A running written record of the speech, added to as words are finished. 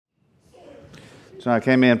So I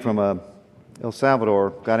came in from El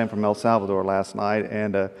Salvador, got in from El Salvador last night,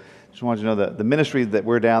 and just wanted you to know that the ministry that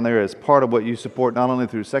we're down there is part of what you support, not only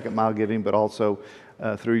through Second Mile Giving, but also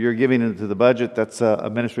through your giving into the budget. That's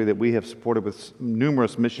a ministry that we have supported with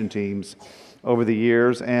numerous mission teams over the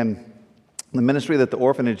years, and the ministry that the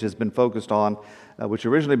orphanage has been focused on, which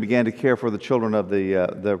originally began to care for the children of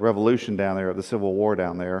the revolution down there, of the Civil War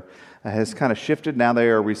down there, has kind of shifted. Now they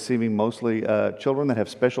are receiving mostly children that have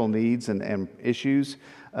special needs and issues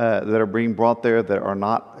that are being brought there that are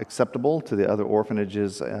not acceptable to the other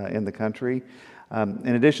orphanages in the country.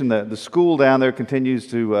 In addition, the school down there continues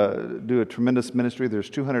to do a tremendous ministry. There's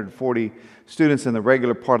 240 students in the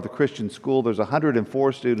regular part of the Christian school. There's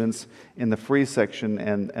 104 students in the free section,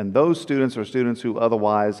 and those students are students who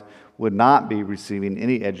otherwise would not be receiving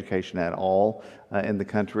any education at all in the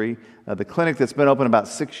country. The clinic that's been open about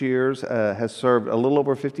 6 years has served a little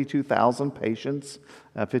over 52,000 patients,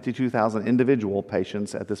 52,000 individual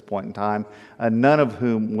patients at this point in time, none of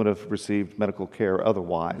whom would have received medical care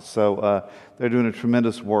otherwise. So they're doing a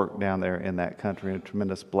tremendous work down there in that country, and a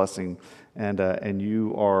tremendous blessing, and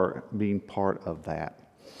you are being part of that.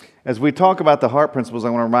 As we talk about the heart principles, I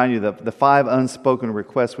want to remind you that the 5 unspoken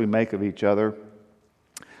requests we make of each other.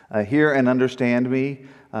 Hear and understand me.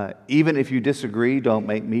 Even if you disagree, don't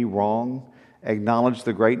make me wrong. Acknowledge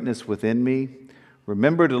the greatness within me.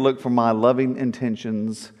 Remember to look for my loving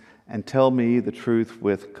intentions and tell me the truth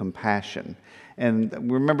with compassion.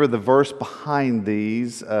 And remember the verse behind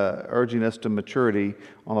these, urging us to maturity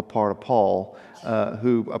on the part of Paul,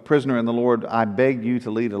 who, a prisoner in the Lord, I beg you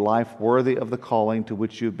to lead a life worthy of the calling to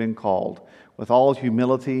which you've been called, with all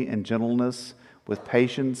humility and gentleness, with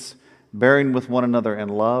patience, bearing with one another in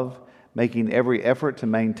love, making every effort to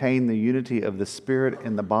maintain the unity of the Spirit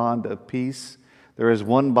in the bond of peace. There is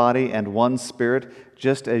one body and one Spirit,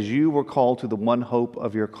 just as you were called to the one hope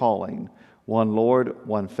of your calling, one Lord,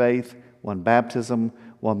 one faith, one baptism,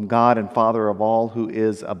 one God and Father of all, who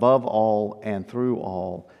is above all and through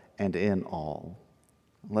all and in all.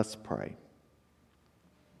 Let's pray.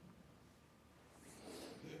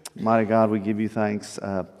 Mighty God, we give you thanks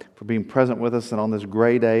for being present with us, and on this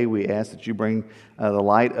gray day, we ask that you bring the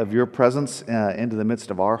light of your presence into the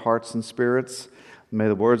midst of our hearts and spirits. May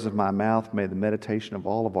the words of my mouth, may the meditation of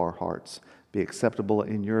all of our hearts be acceptable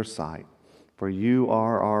in your sight, for you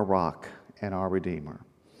are our rock and our Redeemer.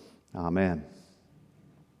 Amen.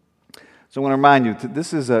 So I want to remind you,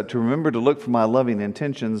 this is to remember to look for my loving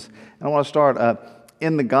intentions, and I want to start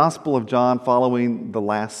in the Gospel of John, following the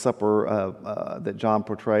Last Supper that John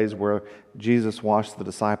portrays, where Jesus washed the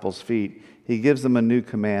disciples' feet. He gives them a new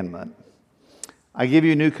commandment. I give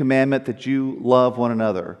you a new commandment, that you love one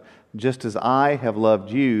another. Just as I have loved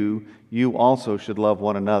you, you also should love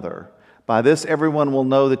one another. By this everyone will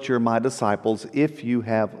know that you're my disciples, if you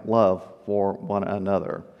have love for one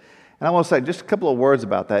another. And I want to say just a couple of words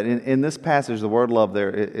about that. In this passage, the word love there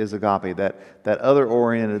is agape, that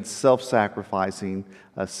other-oriented, self-sacrificing,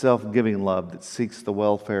 self-giving love that seeks the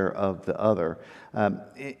welfare of the other.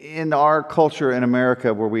 In our culture in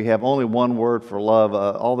America, where we have only one word for love,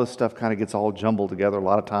 all this stuff kind of gets all jumbled together a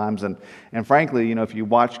lot of times. And frankly, you know, if you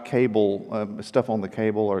watch cable, stuff on the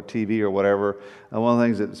cable or TV or whatever, one of the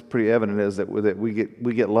things that's pretty evident is that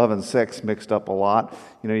we get love and sex mixed up a lot.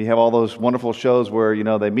 You know, you have all those wonderful shows where, you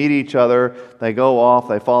know, they meet each other, they go off,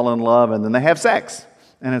 they fall in love, and then they have sex.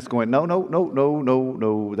 And it's going, no,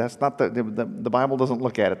 that's not the Bible doesn't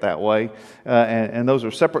look at it that way. And those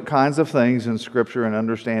are separate kinds of things in Scripture and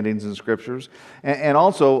understandings in Scriptures. And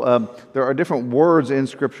also, there are different words in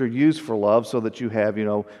Scripture used for love, so that you have, you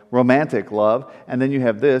know, romantic love, and then you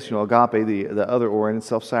have this, you know, agape, the other-oriented,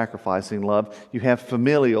 self-sacrificing love. You have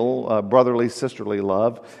familial, brotherly, sisterly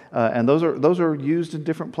love, and those are used in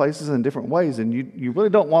different places in different ways. And you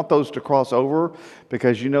really don't want those to cross over,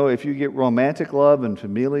 because, you know, if you get romantic love and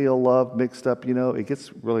familial love mixed up, you know, it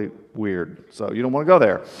gets really weird. So you don't want to go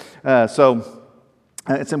there. So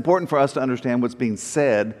it's important for us to understand what's being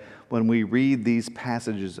said when we read these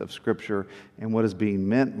passages of Scripture and what is being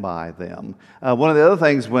meant by them. One of the other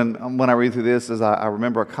things when I read through this is I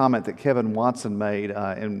remember a comment that Kevin Watson made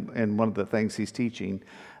in one of the things he's teaching.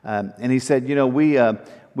 And he said, you know, we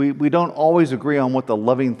don't always agree on what the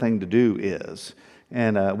loving thing to do is.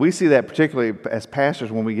 And we see that particularly as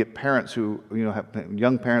pastors when we get parents who, you know, have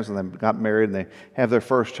young parents and they got married and they have their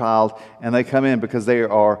first child, and they come in because they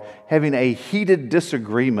are having a heated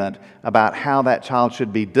disagreement about how that child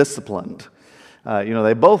should be disciplined.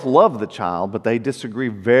 They both love the child, but they disagree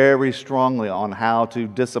very strongly on how to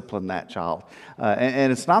discipline that child.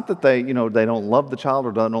 And it's not that they don't love the child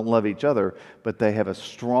or don't love each other, but they have a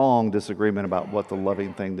strong disagreement about what the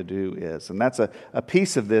loving thing to do is. And that's a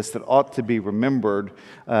piece of this that ought to be remembered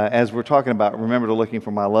as we're talking about, remember to looking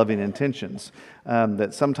for my loving intentions.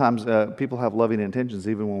 That sometimes people have loving intentions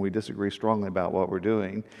even when we disagree strongly about what we're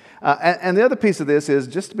doing. And the other piece of this is,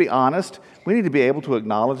 just to be honest, we need to be able to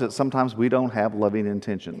acknowledge that sometimes we don't have loving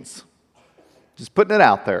intentions. Just putting it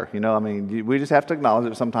out there, we just have to acknowledge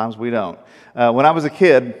that sometimes we don't. When I was a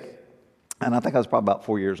kid, and I think I was probably about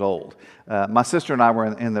 4 years old, my sister and I were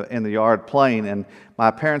in the yard playing, and my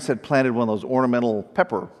parents had planted one of those ornamental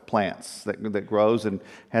pepper plants that grows and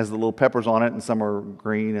has the little peppers on it, and some are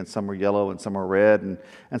green and some are yellow and some are red.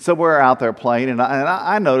 And so we're out there playing, and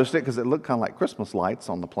I noticed it because it looked kind of like Christmas lights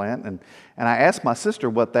on the plant. And I asked my sister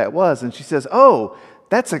what that was, and she says, "Oh,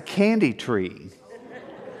 that's a candy tree."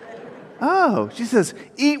 "Oh," she says,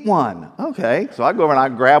 "eat one." Okay, so I go over and I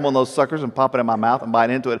grab one of those suckers and pop it in my mouth and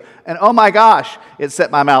bite into it. And oh my gosh, it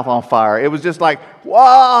set my mouth on fire. It was just like,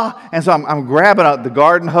 whoa. And so I'm grabbing the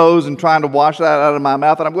garden hose and trying to wash that out of my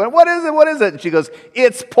mouth. And I'm going, "What is it? What is it?" And she goes,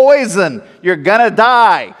 "It's poison. You're going to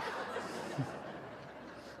die."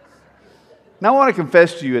 Now I want to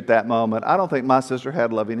confess to you at that moment, I don't think my sister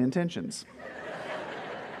had loving intentions.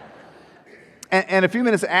 And a few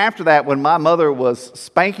minutes after that, when my mother was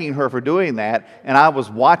spanking her for doing that, and I was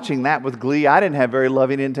watching that with glee, I didn't have very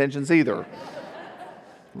loving intentions either.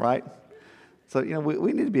 Right? So,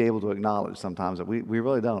 we need to be able to acknowledge sometimes that we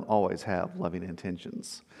really don't always have loving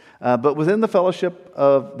intentions. But within the fellowship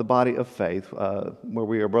of the body of faith, where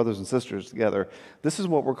we are brothers and sisters together, this is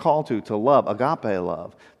what we're called to love, agape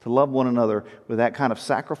love, to love one another with that kind of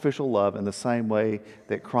sacrificial love in the same way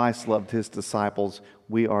that Christ loved his disciples.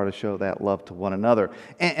 We are to show that love to one another.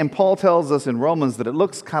 And Paul tells us in Romans that it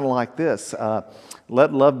looks kind of like this.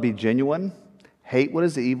 Let love be genuine, hate what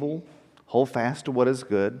is evil, hold fast to what is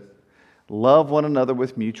good, love one another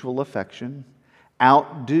with mutual affection,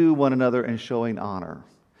 outdo one another in showing honor.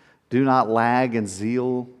 Do not lag in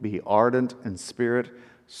zeal, be ardent in spirit,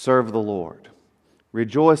 serve the Lord.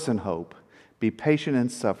 Rejoice in hope, be patient in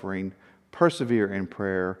suffering, persevere in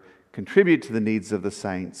prayer, contribute to the needs of the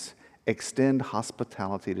saints, extend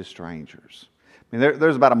hospitality to strangers. I mean,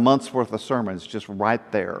 there's about a month's worth of sermons just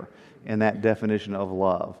right there in that definition of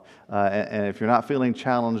love. And if you're not feeling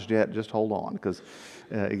challenged yet, just hold on, because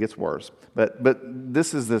it gets worse. But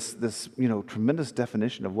this is this tremendous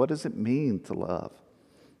definition of what does it mean to love.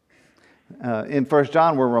 In 1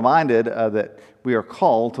 John, we're reminded that we are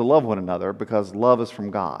called to love one another because love is from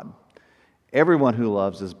God. Everyone who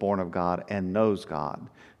loves is born of God and knows God.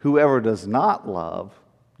 Whoever does not love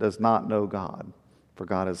does not know God, for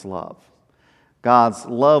God is love. God's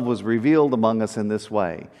love was revealed among us in this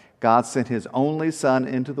way. God sent his only Son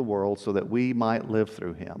into the world so that we might live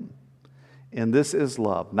through him. And this is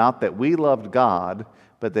love, not that we loved God,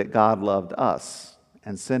 but that God loved us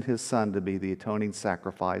and sent his Son to be the atoning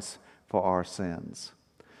sacrifice for our sins.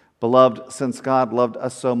 Beloved, since God loved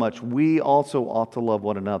us so much, we also ought to love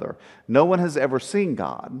one another. No one has ever seen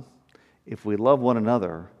God. If we love one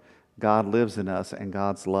another, God lives in us, and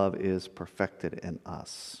God's love is perfected in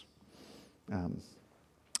us. I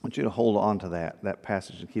want you to hold on to that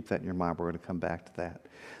passage and keep that in your mind. We're going to come back to that.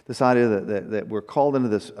 This idea that we're called into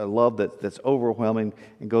this love that's overwhelming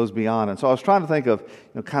and goes beyond. And so I was trying to think of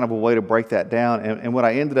kind of a way to break that down. And what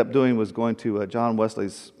I ended up doing was going to John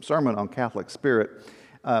Wesley's sermon on Catholic spirit.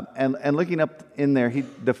 And looking up in there, he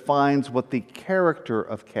defines what the character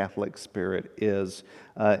of Catholic spirit is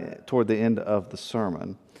toward the end of the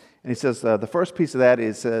sermon. And he says, the first piece of that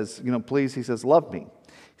is, says, please, he says, love me.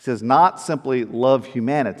 He says, not simply love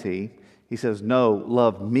humanity. He says, no,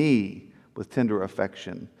 love me with tender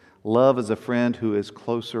affection. Love is a friend who is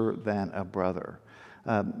closer than a brother.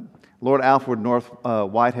 Lord Alfred North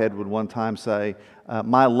Whitehead would one time say,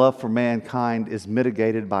 my love for mankind is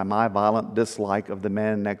mitigated by my violent dislike of the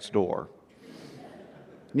man next door.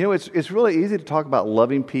 It's really easy to talk about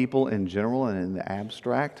loving people in general and in the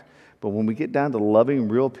abstract, but when we get down to loving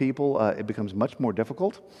real people, it becomes much more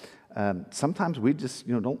difficult. Sometimes we just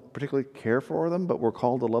don't particularly care for them, but we're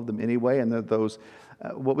called to love them anyway. And they're those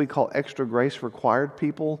what we call extra grace required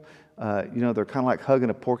people. They're kind of like hugging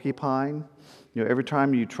a porcupine. Every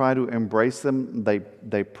time you try to embrace them,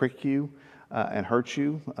 they prick you and hurt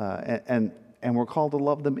you, and we're called to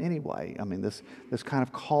love them anyway. I mean, this kind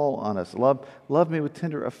of call on us: love me with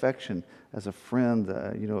tender affection as a friend,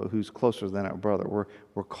 who's closer than our brother.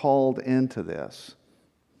 We're called into this.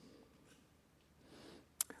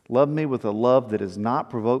 Love me with a love that is not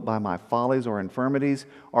provoked by my follies or infirmities,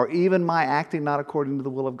 or even my acting not according to the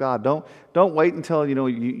will of God. Don't wait until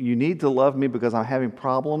you need to love me because I'm having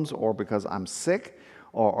problems or because I'm sick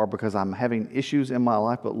or because I'm having issues in my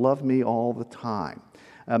life, but love me all the time.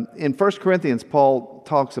 In 1 Corinthians, Paul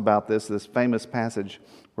talks about this famous passage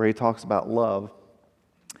where he talks about love,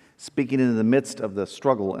 speaking in the midst of the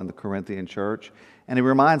struggle in the Corinthian church. And he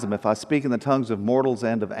reminds them, if I speak in the tongues of mortals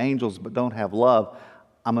and of angels but don't have love,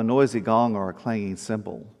 I'm a noisy gong or a clanging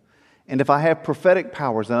cymbal. And if I have prophetic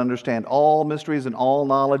powers and understand all mysteries and all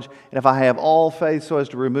knowledge, and if I have all faith so as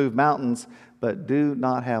to remove mountains, but do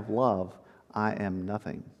not have love, I am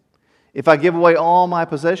nothing. If I give away all my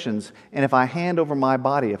possessions, and if I hand over my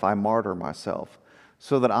body, if I martyr myself,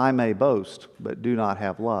 so that I may boast, but do not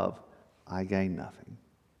have love, I gain nothing.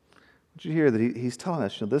 Did you hear that he's telling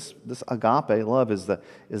us this agape love is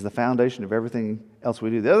the foundation of everything else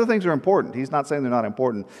we do. The other things are important. He's not saying they're not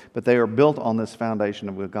important, but they are built on this foundation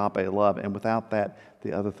of agape love, and without that,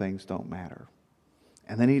 the other things don't matter.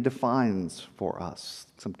 And then he defines for us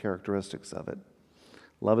some characteristics of it.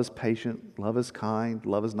 Love is patient, love is kind,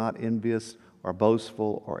 love is not envious or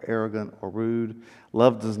boastful or arrogant or rude.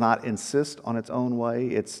 Love does not insist on its own way.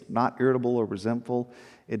 It's not irritable or resentful.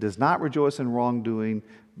 It does not rejoice in wrongdoing,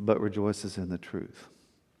 but rejoices in the truth.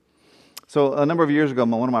 So a number of years ago,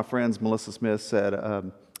 one of my friends, Melissa Smith,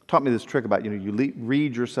 taught me this trick about, you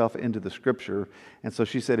read yourself into the Scripture. And so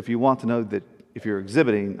she said, if you want to know that if you're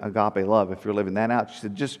exhibiting agape love, if you're living that out, she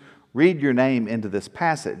said, just read your name into this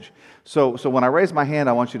passage. So when I raise my hand,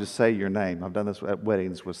 I want you to say your name. I've done this at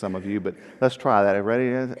weddings with some of you, but let's try that.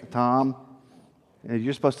 Ready, Tom?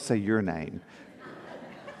 You're supposed to say your name.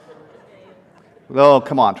 Oh,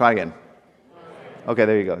 come on, try again. Okay,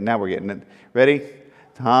 there you go. Now we're getting it. Ready?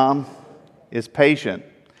 Tom is patient.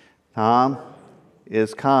 Tom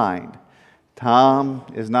is kind. Tom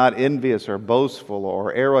is not envious or boastful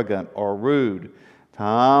or arrogant or rude.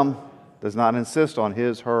 Tom does not insist on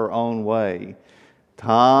her own way.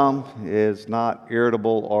 Tom is not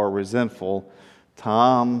irritable or resentful.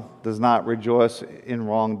 Tom does not rejoice in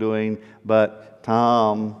wrongdoing, but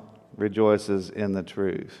Tom rejoices in the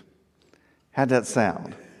truth. How'd that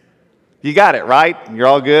sound? You got it, right? You're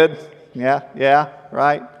all good? Yeah,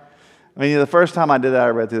 right? I mean, the first time I did that, I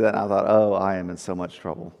read through that and I thought, oh, I am in so much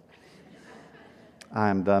trouble. I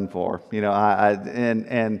am done for.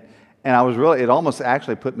 And I was really, it almost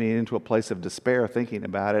actually put me into a place of despair thinking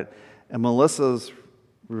about it. And Melissa's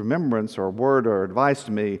remembrance or word or advice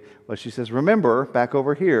to me was, she says, remember, back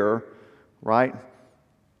over here, right?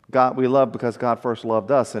 God, we love because God first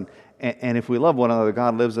loved us. And if we love one another,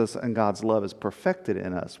 God lives us and God's love is perfected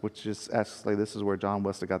in us, which is actually, this is where John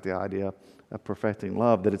Wesley got the idea of perfecting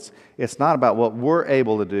love, that it's not about what we're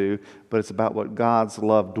able to do, but it's about what God's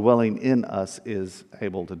love dwelling in us is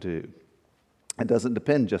able to do. It doesn't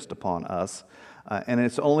depend just upon us. And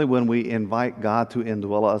it's only when we invite God to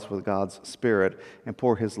indwell us with God's Spirit and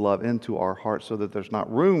pour His love into our hearts so that there's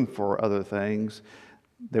not room for other things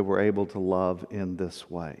that we're able to love in this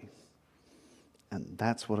way. And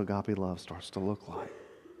that's what agape love starts to look like.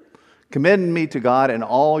 Commend me to God in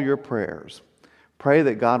all your prayers. Pray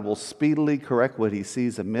that God will speedily correct what He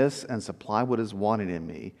sees amiss and supply what is wanting in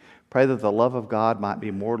me. Pray that the love of God might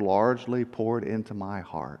be more largely poured into my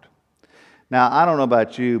heart. Now, I don't know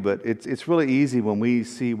about you, but it's really easy when we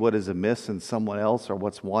see what is amiss in someone else or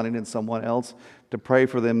what's wanting in someone else to pray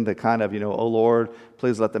for them to kind of, oh Lord,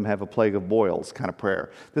 please let them have a plague of boils kind of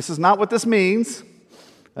prayer. This is not what this means.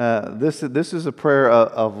 This is a prayer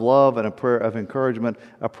of love and a prayer of encouragement,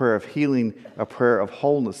 a prayer of healing, a prayer of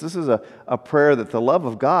wholeness. This is a prayer that the love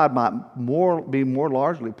of God might be more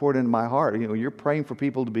largely poured into my heart. You're praying for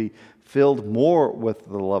people to be filled more with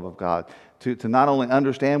the love of God, to not only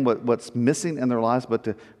understand what's missing in their lives, but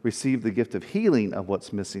to receive the gift of healing of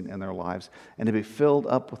what's missing in their lives, and to be filled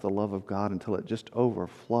up with the love of God until it just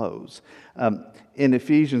overflows. In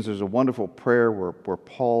Ephesians, there's a wonderful prayer where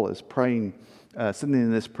Paul is praying, sending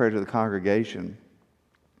in this prayer to the congregation.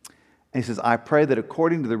 And he says, I pray that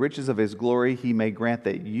according to the riches of His glory, He may grant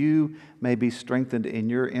that you may be strengthened in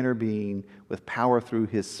your inner being with power through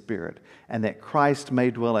His Spirit, and that Christ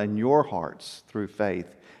may dwell in your hearts through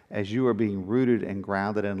faith, as you are being rooted and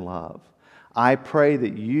grounded in love. I pray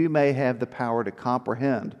that you may have the power to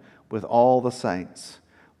comprehend with all the saints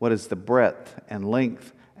what is the breadth and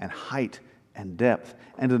length and height and depth,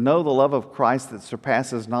 and to know the love of Christ that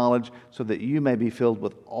surpasses knowledge, so that you may be filled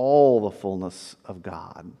with all the fullness of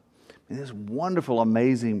God. And this wonderful,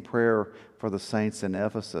 amazing prayer for the saints in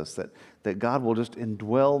Ephesus, that God will just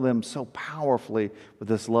indwell them so powerfully with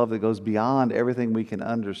this love that goes beyond everything we can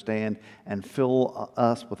understand and fill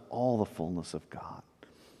us with all the fullness of God.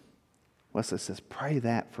 Wesley says, pray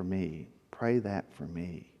that for me. Pray that for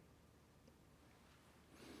me.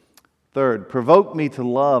 Third, provoke me to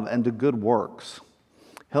love and to good works.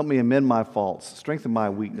 Help me amend my faults, strengthen my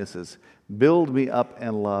weaknesses, build me up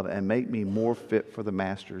in love, and make me more fit for the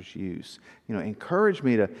Master's use. Encourage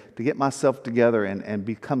me to get myself together and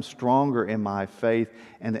become stronger in my faith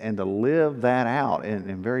and to live that out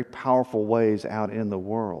in very powerful ways out in the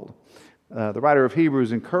world. The writer of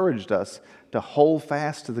Hebrews encouraged us to hold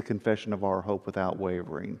fast to the confession of our hope without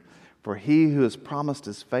wavering. For he who has promised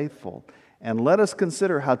is faithful. And let us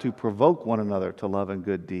consider how to provoke one another to love and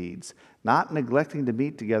good deeds, not neglecting to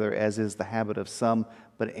meet together as is the habit of some,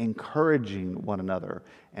 but encouraging one another,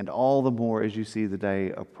 and all the more as you see the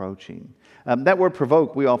day approaching. That word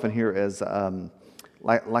provoke we often hear as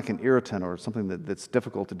like an irritant or something that's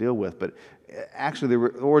difficult to deal with, but actually the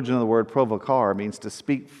origin of the word provocar means to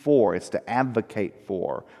speak for, it's to advocate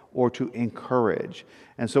for, or to encourage.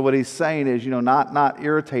 And so what he's saying is, not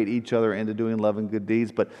irritate each other into doing love and good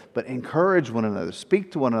deeds, but encourage one another,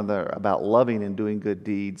 speak to one another about loving and doing good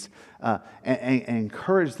deeds, and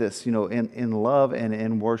encourage this, in love and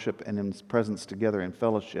in worship and in presence together in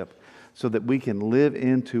fellowship, so that we can live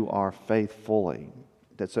into our faith fully.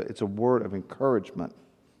 It's a word of encouragement.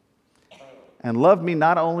 And love me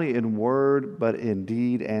not only in word, but in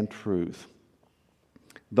deed and truth.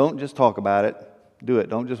 Don't just talk about it. Do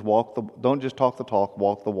it. Don't just talk the talk,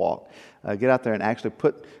 walk the walk. Get out there and actually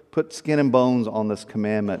put skin and bones on this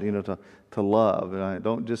commandment, to love.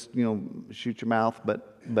 Don't just, shoot your mouth,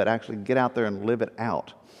 but actually get out there and live it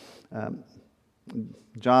out.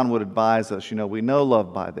 John would advise us, we know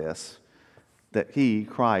love by this, that he,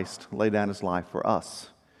 Christ, laid down his life for us.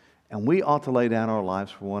 And we ought to lay down our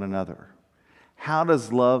lives for one another. How does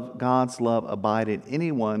God's love abide in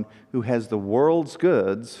anyone who has the world's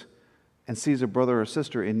goods and sees a brother or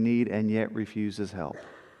sister in need and yet refuses help?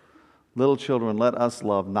 Little children, let us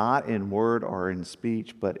love not in word or in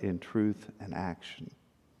speech, but in truth and action.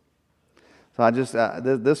 So I just,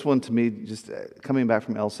 this one to me, just coming back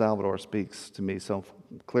from El Salvador speaks to me so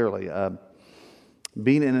clearly.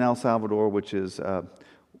 Being in El Salvador, which is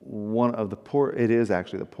one of the it is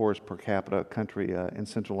actually the poorest per capita country in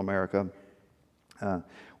Central America,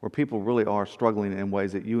 where people really are struggling in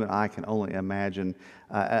ways that you and I can only imagine.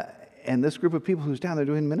 And this group of people who's down there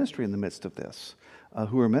doing ministry in the midst of this,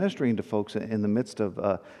 who are ministering to folks in the midst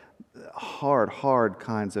of hard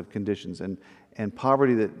kinds of conditions and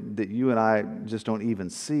poverty that you and I just don't even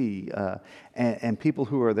see, and people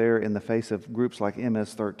who are there in the face of groups like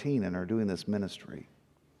MS-13 and are doing this ministry.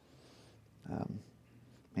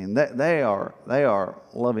 They are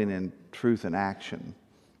loving in truth and action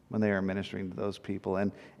when they are ministering to those people.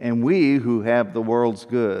 And we who have the world's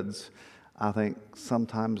goods, I think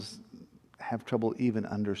sometimes have trouble even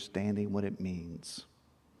understanding what it means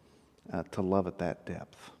to love at that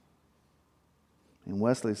depth. And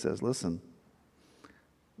Wesley says, listen,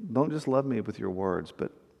 don't just love me with your words,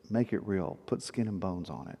 but make it real. Put skin and bones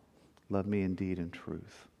on it. Love me in deed and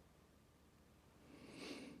truth.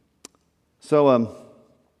 So,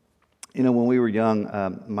 when we were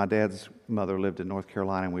young, my dad's mother lived in North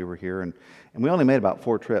Carolina, and we were here, and we only made about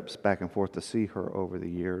 4 trips back and forth to see her over the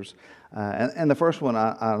years. And the first one,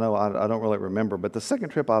 I don't really remember, but the second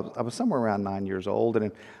trip, I was somewhere around 9 years old,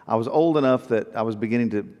 and I was old enough that I was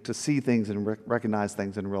beginning to see things and recognize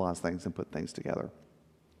things and realize things and put things together.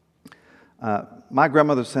 My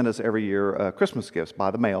grandmother sent us every year Christmas gifts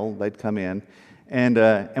by the mail. They'd come in,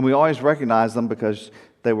 and we always recognized them because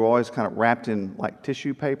they were always kind of wrapped in like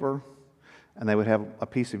tissue paper. And they would have a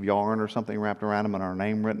piece of yarn or something wrapped around them and our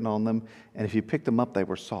name written on them. And if you picked them up, they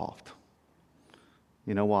were soft.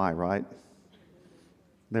 You know why, right?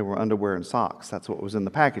 They were underwear and socks. That's what was in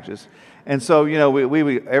the packages. And so, we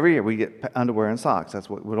every year we get underwear and socks. That's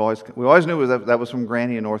what we always knew that was from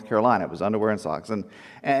Granny in North Carolina. It was underwear and socks. And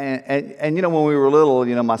when we were little,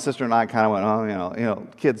 my sister and I kind of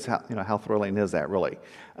went, kids, how thrilling is that really?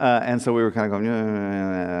 And so we were kind of going,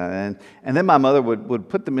 and then my mother would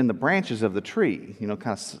put them in the branches of the tree, kind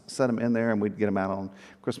of set them in there, and we'd get them out on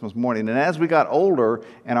Christmas morning. And as we got older,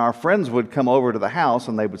 and our friends would come over to the house,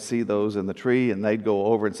 and they would see those in the tree, and they'd go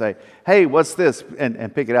over and say, hey, what's this?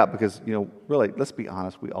 And pick it out, because, really, let's be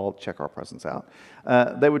honest, we all check our presents out.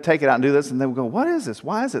 They would take it out and do this, and they would go, what is this?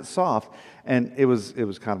 Why is it soft? And it was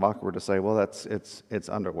kind of awkward to say, well, it's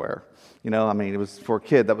underwear. It was for a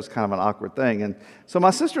kid, that was kind of an awkward thing. And so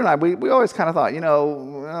my sister and I, we always kind of thought,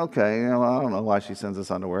 okay, I don't know why she sends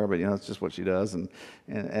us underwear, but, it's just what she does.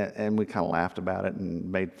 And we kind of laughed about it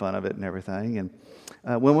and made fun of it and everything.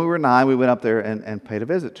 And when we were 9, we went up there and paid a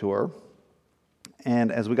visit to her.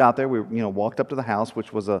 And as we got there, we walked up to the house,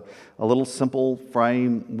 which was a little simple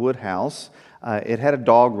frame wood house. It had a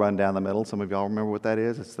dog run down the middle. Some of y'all remember what that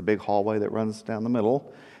is. It's the big hallway that runs down the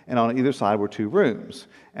middle. And on either side were 2 rooms.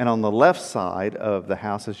 And on the left side of the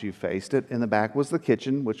house as you faced it, in the back was the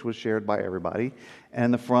kitchen, which was shared by everybody. And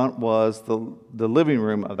in the front was the living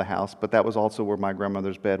room of the house, but that was also where my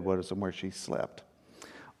grandmother's bed was and where she slept.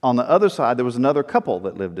 On the other side, there was another couple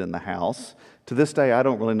that lived in the house. To this day, I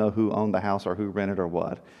don't really know who owned the house or who rented or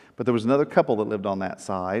what. But there was another couple that lived on that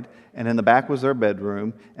side, and in the back was their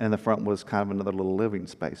bedroom, and in the front was kind of another little living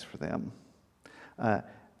space for them.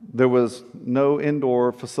 There was no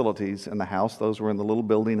indoor facilities in the house. Those were in the little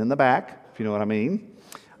building in the back, if you know what I mean.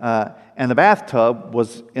 And the bathtub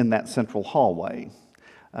was in that central hallway.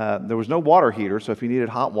 There was no water heater, so if you needed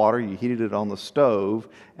hot water, you heated it on the stove,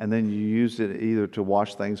 and then you used it either to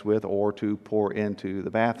wash things with or to pour into the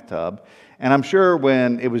bathtub. And I'm sure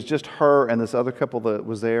when it was just her and this other couple that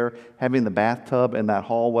was there, having the bathtub in that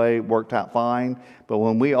hallway worked out fine. But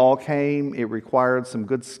when we all came, it required some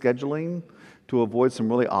good scheduling to avoid some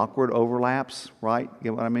really awkward overlaps, right? You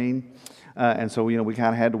get what I mean? And so, we kind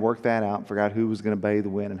of had to work that out and figure out who was going to bathe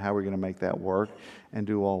when and how we're going to make that work and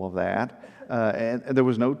do all of that. And there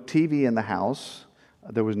was no TV in the house.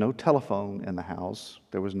 There was no telephone in the house.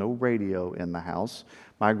 There was no radio in the house.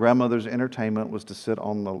 My grandmother's entertainment was to sit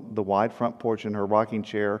on the wide front porch in her rocking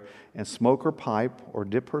chair and smoke her pipe or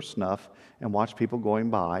dip her snuff and watch people going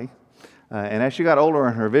by. And as she got older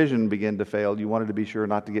and her vision began to fail, you wanted to be sure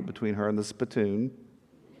not to get between her and the spittoon,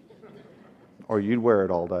 or you'd wear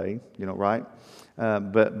it all day, right?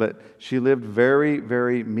 But she lived very,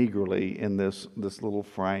 very meagerly in this little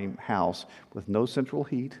frame house with no central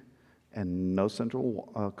heat and no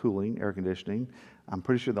central cooling, air conditioning. I'm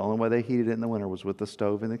pretty sure the only way they heated it in the winter was with the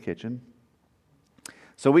stove in the kitchen.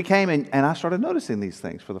 So we came and I started noticing these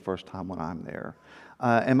things for the first time when I'm there.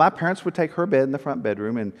 And my parents would take her bed in the front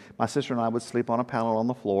bedroom, and my sister and I would sleep on a pallet on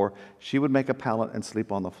the floor. She would make a pallet and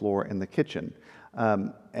sleep on the floor in the kitchen.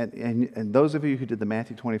 And those of you who did the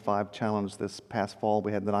Matthew 25 challenge this past fall,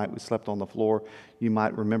 we had the night we slept on the floor. You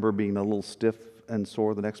might remember being a little stiff and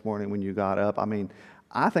sore the next morning when you got up. I mean,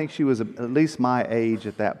 I think she was at least my age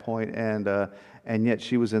at that point, and yet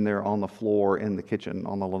she was in there on the floor in the kitchen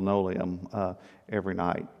on the linoleum every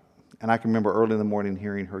night. And I can remember early in the morning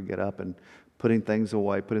hearing her get up and putting things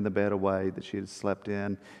away, putting the bed away that she had slept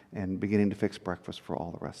in, and beginning to fix breakfast for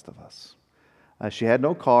all the rest of us. She had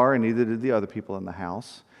no car, and neither did the other people in the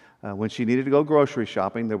house. When she needed to go grocery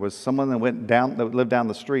shopping, there was someone that lived down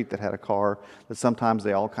the street that had a car that sometimes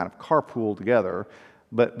they all kind of carpooled together.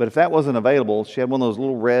 But if that wasn't available, she had one of those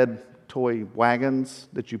little red toy wagons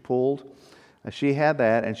that you pulled. She had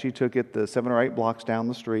that, and she took it the 7 or 8 blocks down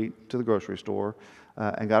the street to the grocery store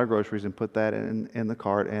and got her groceries and put that in the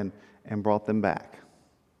cart and brought them back.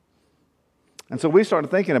 And so we started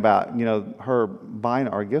thinking about, her buying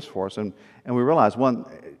our gifts for us, and we realized, one,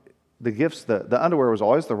 the gifts, the underwear was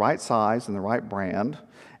always the right size and the right brand,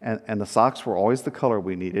 and the socks were always the color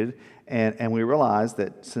we needed, and we realized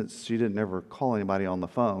that since she didn't ever call anybody on the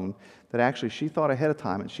phone, that actually she thought ahead of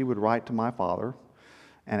time, and she would write to my father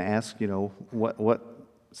and ask, what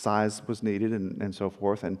size was needed and so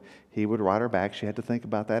forth, and he would write her back. She had to think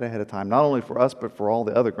about that ahead of time, not only for us, but for all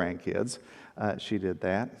the other grandkids. She did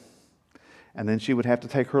that. And then she would have to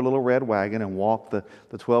take her little red wagon and walk the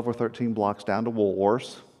 12 or 13 blocks down to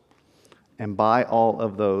Woolworths and buy all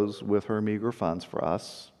of those with her meager funds for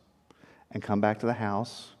us and come back to the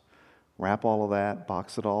house, wrap all of that,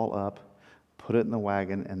 box it all up, put it in the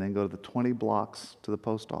wagon, and then go to the 20 blocks to the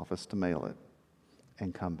post office to mail it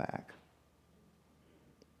and come back.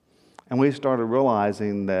 And we started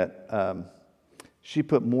realizing that she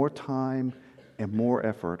put more time and more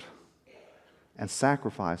effort and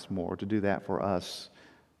sacrificed more to do that for us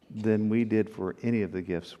than we did for any of the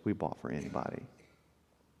gifts we bought for anybody.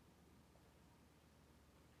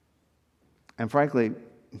 And frankly,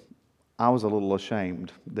 I was a little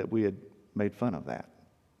ashamed that we had made fun of that.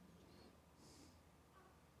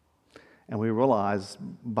 And we realized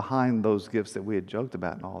behind those gifts that we had joked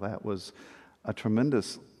about and all that was a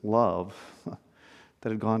tremendous love that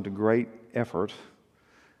had gone to great effort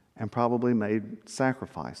and probably made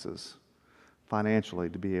sacrifices financially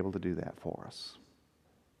to be able to do that for us.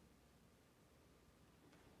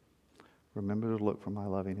 Remember to look for my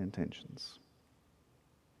loving intentions.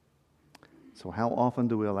 So how often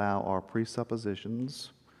do we allow our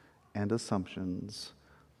presuppositions and assumptions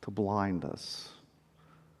to blind us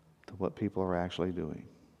to what people are actually doing?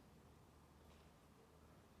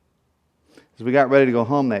 As we got ready to go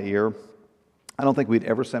home that year, I don't think we'd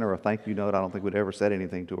ever sent her a thank you note. I don't think we'd ever said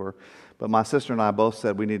anything to her. But my sister and I both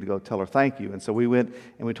said we need to go tell her thank you. And so we went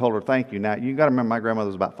and we told her thank you. Now, you got to remember my grandmother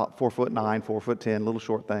was about 4'9", 4'10", little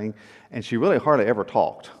short thing. And she really hardly ever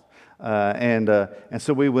talked. And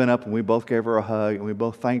so we went up and we both gave her a hug and we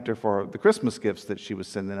both thanked her for the Christmas gifts that she was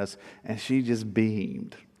sending us. And she just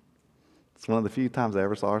beamed. It's one of the few times I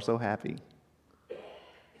ever saw her so happy.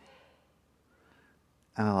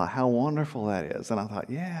 And I thought, how wonderful that is. And I thought,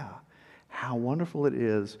 yeah, how wonderful it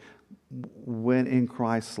is when in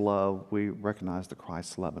Christ's love we recognize the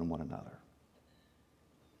Christ's love in one another.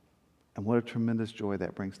 And what a tremendous joy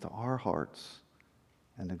that brings to our hearts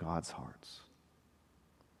and to God's hearts.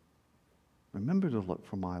 Remember to look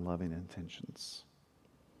for my loving intentions.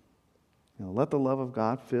 Let the love of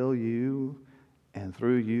God fill you and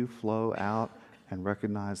through you flow out, and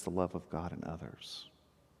recognize the love of God in others.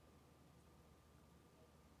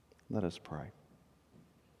 Let us pray.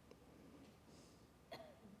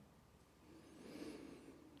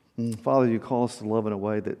 Father, you call us to love in a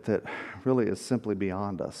way that really is simply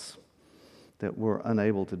beyond us, that we're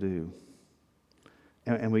unable to do.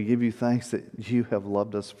 And we give you thanks that you have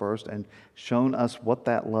loved us first and shown us what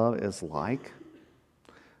that love is like,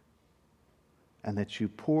 and that you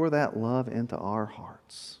pour that love into our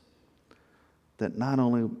hearts, that not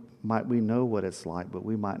only might we know what it's like, but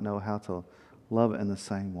we might know how to love in the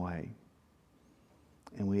same way.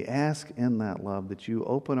 And we ask in that love that you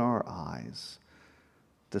open our eyes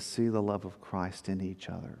to see the love of Christ in each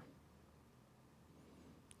other,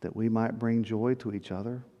 that we might bring joy to each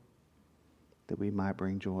other, that we might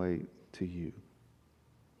bring joy to you.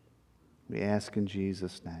 We ask in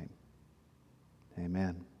Jesus' name.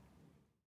 Amen.